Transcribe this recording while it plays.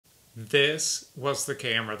This was the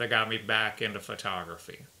camera that got me back into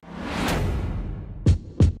photography.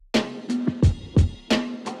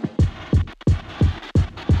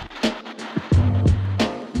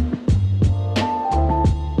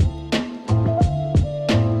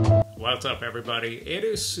 What's up, everybody? It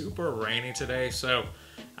is super rainy today, so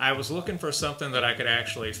I was looking for something that I could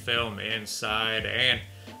actually film inside and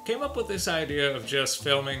came up with this idea of just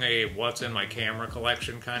filming a what's in my camera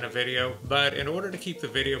collection kind of video. But in order to keep the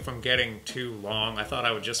video from getting too long, I thought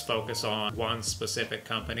I would just focus on one specific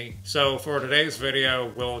company. So for today's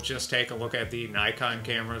video, we'll just take a look at the Nikon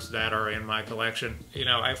cameras that are in my collection. You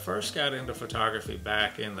know, I first got into photography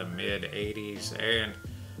back in the mid-'80s, and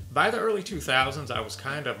by the early 2000s, I was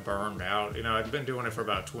kind of burned out. You know, I'd been doing it for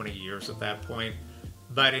about 20 years at that point.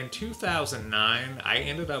 But in 2009, I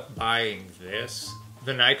ended up buying this,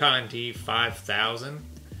 the Nikon D5000.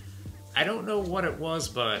 I don't know what it was,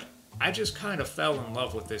 but I just kind of fell in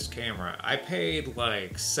love with this camera. I paid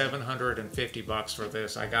like $750 for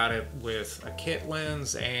this. I got it with a kit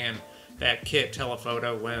lens and that kit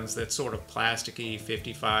telephoto lens that's sort of plasticky,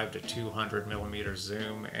 55 to 200 millimeter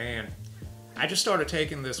zoom, and I just started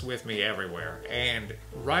taking this with me everywhere, and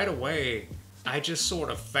right away I just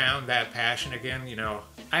sort of found that passion again. You know,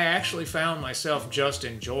 I actually found myself just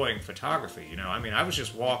enjoying photography. You know, I mean, I was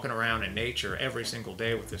just walking around in nature every single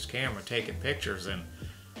day with this camera taking pictures, and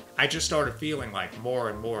I just started feeling like more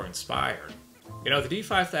and more inspired. You know, the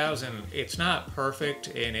D5000, it's not perfect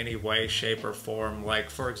in any way, shape, or form.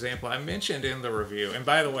 Like, for example, I mentioned in the review, and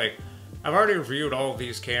by the way, I've already reviewed all of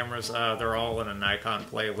these cameras. They're all in a Nikon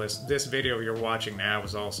playlist. This video you're watching now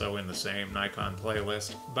is also in the same Nikon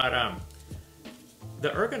playlist. But the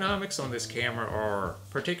ergonomics on this camera are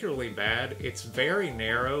particularly bad. It's very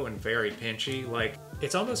narrow and very pinchy. Like,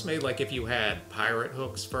 it's almost made like if you had pirate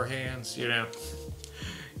hooks for hands, you know?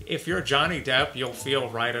 If you're Johnny Depp, you'll feel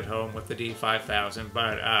right at home with the D5000,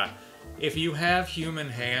 but if you have human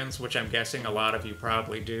hands, which I'm guessing a lot of you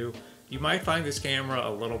probably do, you might find this camera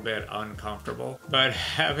a little bit uncomfortable. But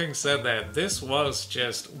having said that, this was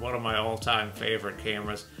just one of my all-time favorite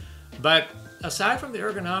cameras. But aside from the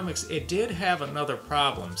ergonomics, it did have another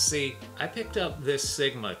problem. See, I picked up this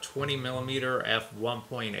Sigma 20mm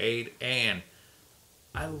f1.8, and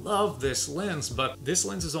I love this lens, but this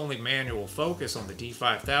lens is only manual focus on the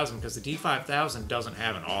D5000 because the D5000 doesn't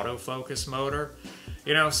have an autofocus motor.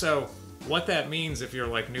 You know, so what that means if you're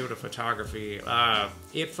like new to photography, it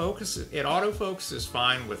autofocuses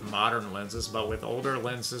fine with modern lenses, but with older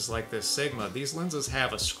lenses like this Sigma, these lenses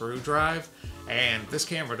have a screw drive, and this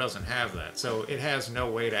camera doesn't have that. So it has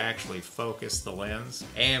no way to actually focus the lens.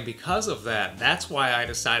 And because of that, that's why I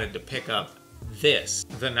decided to pick up this,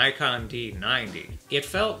 the Nikon D90. It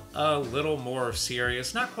felt a little more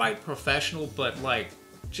serious, not quite professional, but like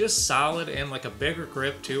just solid and like a bigger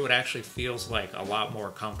grip too. It actually feels like a lot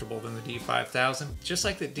more comfortable than the D5000. Just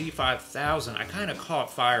like the D5000, I kind of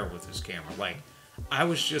caught fire with this camera. Like, I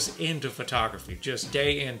was just into photography, just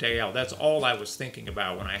day in, day out. That's all I was thinking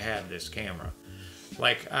about when I had this camera.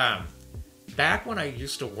 Like, back when I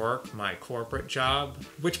used to work my corporate job,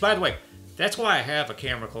 which, by the way, that's why I have a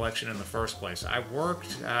camera collection in the first place. I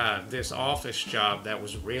worked this office job that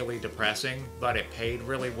was really depressing, but it paid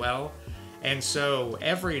really well. And so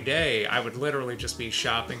every day I would literally just be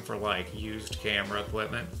shopping for like used camera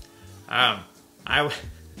equipment. I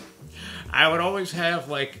would always have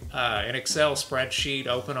like an Excel spreadsheet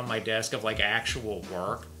open on my desk of like actual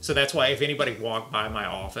work. So that's why if anybody walked by my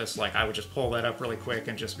office, like I would just pull that up really quick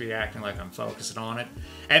and just be acting like I'm focusing on it.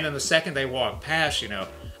 And then the second they walk past, you know,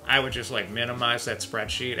 I would just like minimize that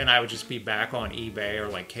spreadsheet and I would just be back on eBay or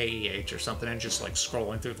like KEH or something and just like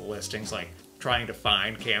scrolling through the listings, like trying to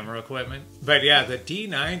find camera equipment. But yeah, the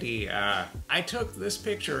D90, I took this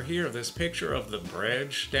picture here, this picture of the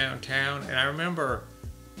bridge downtown, and I remember,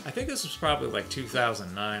 I think this was probably like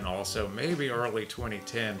 2009 also, maybe early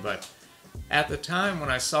 2010, but at the time when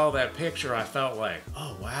I saw that picture, I felt like,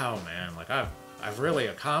 oh wow, man, like I've really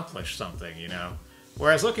accomplished something, you know?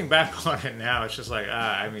 Whereas looking back on it now, it's just like,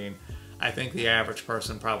 I mean, I think the average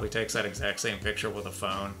person probably takes that exact same picture with a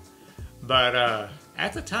phone. But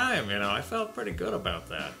at the time, you know, I felt pretty good about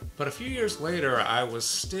that. But a few years later, I was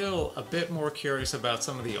still a bit more curious about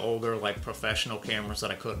some of the older, like, professional cameras that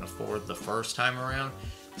I couldn't afford the first time around.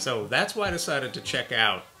 So that's why I decided to check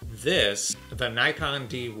out this, the Nikon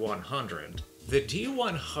D100. The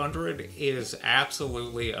D100 is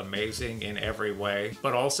absolutely amazing in every way,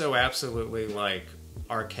 but also absolutely, like,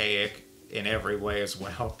 archaic in every way as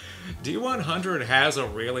well. D100 has a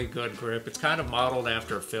really good grip. It's kind of modeled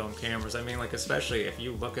after film cameras. I mean, like, especially if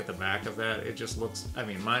you look at the back of that, it just looks, I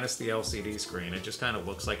mean, minus the LCD screen, it just kind of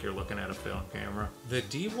looks like you're looking at a film camera. The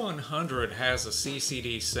D100 has a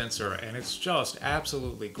CCD sensor, and it's just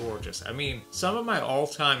absolutely gorgeous. I mean, some of my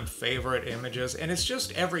all-time favorite images, and it's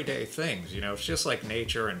just everyday things, you know, it's just like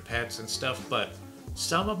nature and pets and stuff, but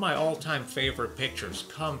some of my all-time favorite pictures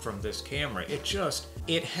come from this camera.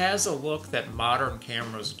 It has a look that modern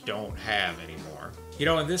cameras don't have anymore. You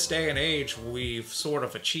know, in this day and age, we've sort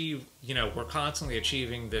of achieved, you know, we're constantly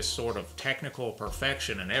achieving this sort of technical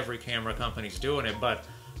perfection, and every camera company's doing it, but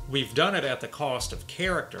we've done it at the cost of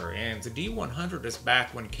character, and the D100 is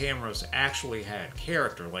back when cameras actually had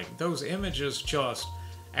character. Like, those images just,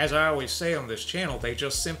 as I always say on this channel, they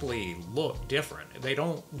just simply look different. They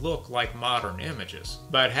don't look like modern images.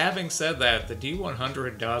 But having said that, the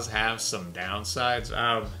D100 does have some downsides.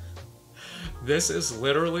 This is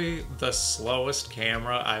literally the slowest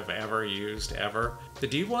camera I've ever used, ever. The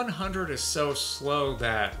D100 is so slow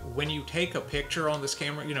that when you take a picture on this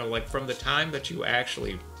camera, you know, like from the time that you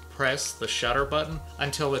actually press the shutter button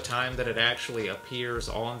until the time that it actually appears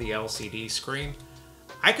on the LCD screen,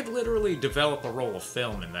 I could literally develop a roll of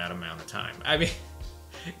film in that amount of time. I mean,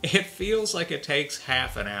 it feels like it takes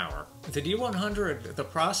half an hour. The D100, the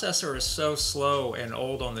processor is so slow and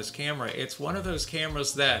old on this camera, it's one of those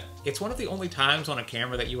cameras that, it's one of the only times on a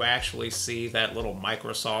camera that you actually see that little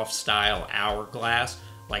Microsoft style hourglass,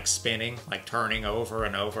 like spinning, like turning over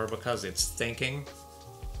and over because it's thinking.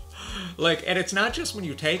 Like, and it's not just when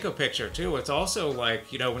you take a picture too, it's also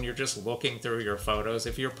like, you know, when you're just looking through your photos,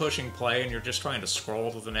 if you're pushing play and you're just trying to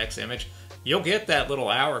scroll to the next image, you'll get that little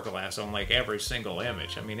hourglass on like every single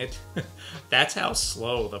image. I mean, that's how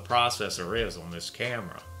slow the processor is on this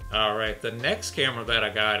camera. Alright, the next camera that I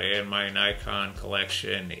got in my Nikon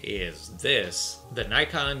collection is this, the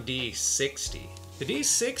Nikon D60. The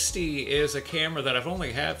D60 is a camera that I've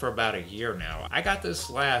only had for about a year now. I got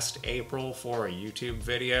this last April for a YouTube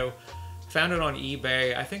video. Found it on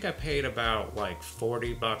eBay. I think I paid about like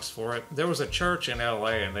 40 bucks for it. There was a church in LA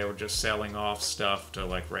and they were just selling off stuff to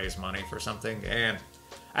like raise money for something. And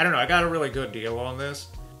I don't know, I got a really good deal on this.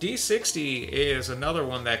 D60 is another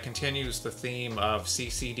one that continues the theme of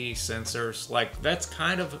CCD sensors. Like, that's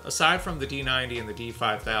kind of, aside from the D90 and the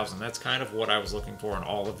D5000, that's kind of what I was looking for in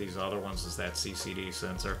all of these other ones, is that CCD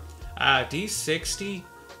sensor. D60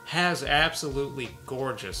 has absolutely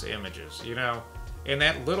gorgeous images, you know? In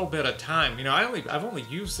that little bit of time, you know, I've only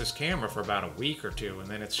used this camera for about a week or two, and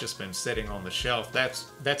then it's just been sitting on the shelf.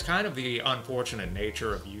 That's kind of the unfortunate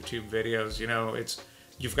nature of YouTube videos, you know?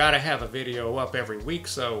 You've got to have a video up every week,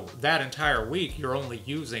 so that entire week you're only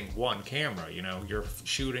using one camera, you know? You're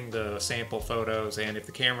shooting the sample photos, and if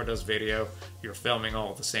the camera does video, you're filming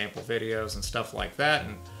all the sample videos and stuff like that,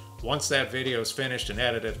 and once that video is finished and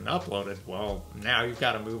edited and uploaded, well, now you've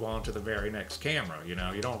got to move on to the very next camera, you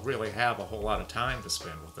know? You don't really have a whole lot of time to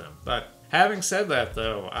spend with them. But having said that,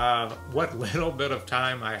 though, what little bit of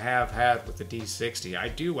time I have had with the D60, I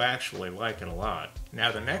do actually like it a lot.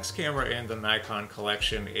 Now, the next camera in the Nikon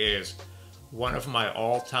collection is one of my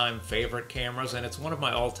all-time favorite cameras, and it's one of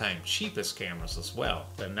my all-time cheapest cameras as well,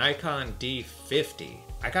 the Nikon D50.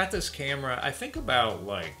 I got this camera, I think about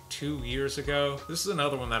like 2 years ago. This is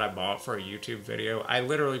another one that I bought for a YouTube video. I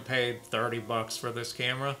literally paid 30 bucks for this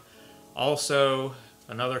camera. Also,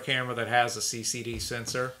 another camera that has a CCD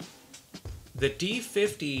sensor. The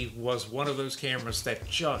D50 was one of those cameras that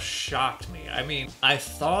just shocked me. I mean, I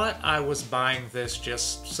thought I was buying this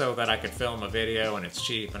just so that I could film a video and it's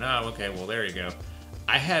cheap, and oh, okay, well, there you go.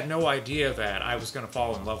 I had no idea that I was going to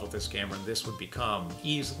fall in love with this camera and this would become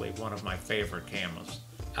easily one of my favorite cameras.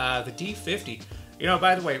 The D50, you know,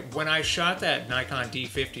 by the way, when I shot that Nikon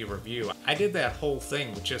D50 review, I did that whole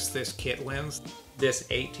thing with just this kit lens, this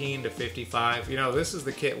 18 to 55. You know, this is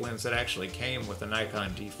the kit lens that actually came with the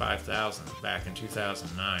Nikon D5000 back in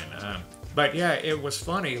 2009. But yeah, it was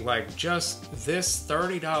funny, like just this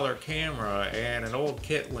 $30 camera and an old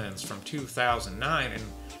kit lens from 2009, and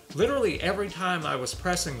literally every time I was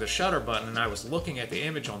pressing the shutter button and I was looking at the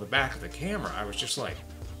image on the back of the camera, I was just like,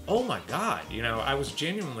 oh my god, you know, I was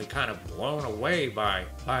genuinely kind of blown away by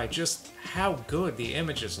just how good the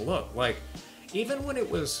images look. Like, even when it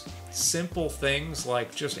was simple things,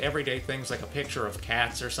 like just everyday things like a picture of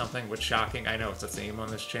cats or something, which shocking, I know it's a theme on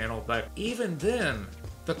this channel, but even then,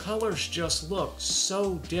 the colors just look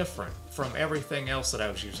so different from everything else that I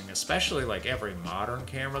was using, especially like every modern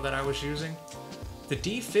camera that I was using. The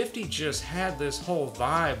D50 just had this whole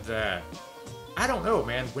vibe that, I don't know,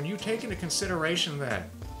 man, when you take into consideration that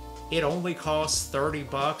it only costs 30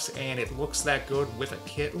 bucks and it looks that good with a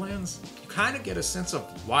kit lens, you kind of get a sense of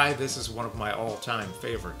why this is one of my all-time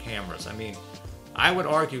favorite cameras. I mean, I would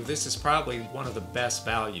argue this is probably one of the best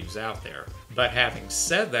values out there. But having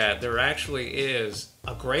said that, there actually is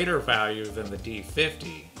a greater value than the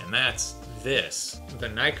D50, and that's this, the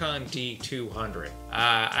Nikon D200.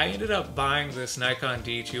 I ended up buying this Nikon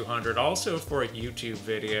D200 also for a YouTube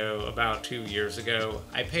video about 2 years ago.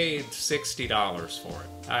 I paid $60 for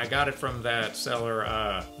it. I got it from that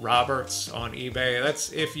seller, Roberts, on eBay.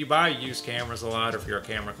 That's, if you buy used cameras a lot, or if you're a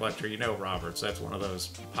camera collector, you know Roberts. That's one of those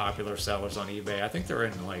popular sellers on eBay. I think they're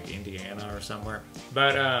in like Indiana or somewhere.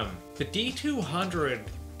 But the D200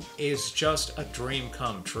 is just a dream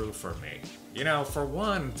come true for me. You know, for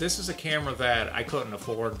one, this is a camera that I couldn't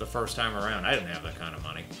afford the first time around. I didn't have that kind of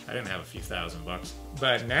money. I didn't have a few $1,000s.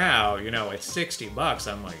 But now, you know, at 60 bucks,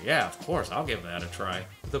 I'm like, yeah, of course, I'll give that a try.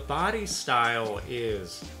 The body style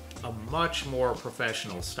is a much more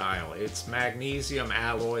professional style. It's magnesium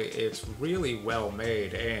alloy. It's really well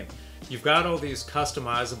made, and you've got all these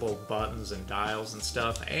customizable buttons and dials and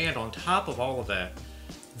stuff, and on top of all of that,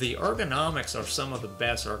 the ergonomics are some of the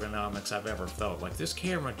best ergonomics I've ever felt. Like, this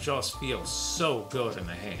camera just feels so good in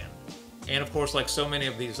the hand. And of course, like so many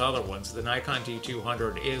of these other ones, the Nikon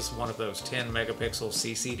D200 is one of those 10 megapixel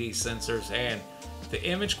CCD sensors, and the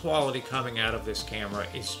image quality coming out of this camera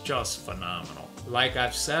is just phenomenal. Like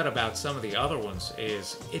I've said about some of the other ones,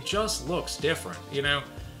 is it just looks different, you know?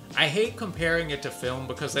 I hate comparing it to film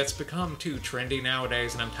because that's become too trendy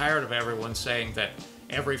nowadays, and I'm tired of everyone saying that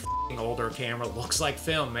every f***ing older camera looks like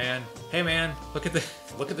film, man. Hey man, look at this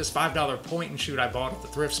 $5 point and shoot I bought at the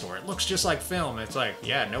thrift store. It looks just like film. It's like,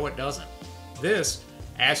 yeah, no it doesn't. This,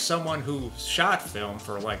 as someone who shot film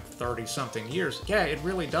for like 30-something years, yeah, it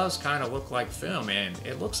really does kind of look like film, and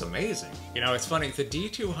it looks amazing. You know, it's funny, the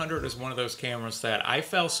D200 is one of those cameras that I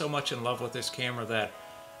fell so much in love with this camera that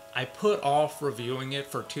I put off reviewing it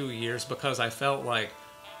for 2 years because I felt like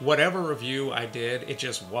whatever review I did, it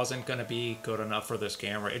just wasn't going to be good enough for this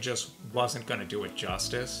camera. It just wasn't going to do it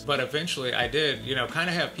justice. But eventually I did, you know, kind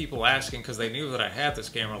of have people asking because they knew that I had this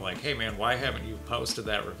camera, like, hey man, why haven't you posted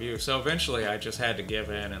that review? So eventually I just had to give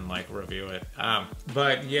in and like review it.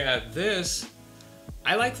 But yeah,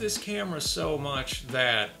 I like this camera so much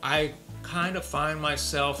that I kind of find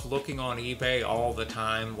myself looking on eBay all the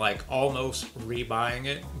time, like almost rebuying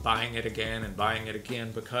it, buying it again and buying it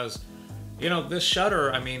again, because you know, this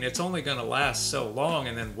shutter, I mean, it's only going to last so long,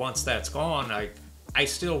 and then once that's gone, I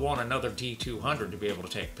still want another D200 to be able to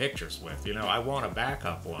take pictures with. You know, I want a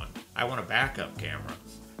backup one. I want a backup camera.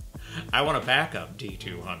 I want a backup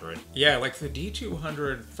D200. Yeah, like the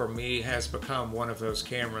D200 for me has become one of those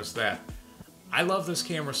cameras that I love this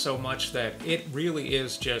camera so much that it really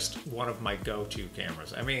is just one of my go-to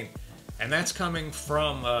cameras. I mean, and that's coming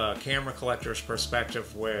from a camera collector's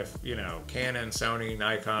perspective with, you know, Canon, Sony,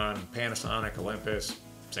 Nikon, Panasonic, Olympus,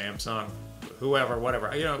 Samsung, whoever,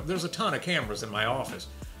 whatever. You know, there's a ton of cameras in my office.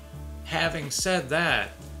 Having said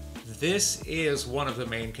that, this is one of the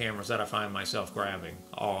main cameras that I find myself grabbing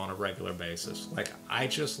all on a regular basis. Like, I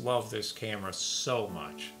just love this camera so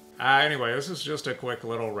much. Anyway, this is just a quick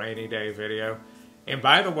little rainy day video. And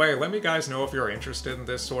by the way, let me guys know if you're interested in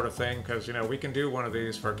this sort of thing, because, you know, we can do one of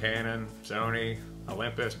these for Canon, Sony,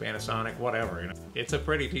 Olympus, Panasonic, whatever, you know. It's a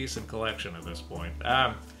pretty decent collection at this point.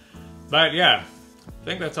 But yeah, I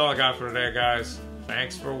think that's all I got for today, guys.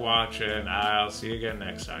 Thanks for watching. I'll see you again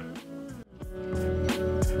next time.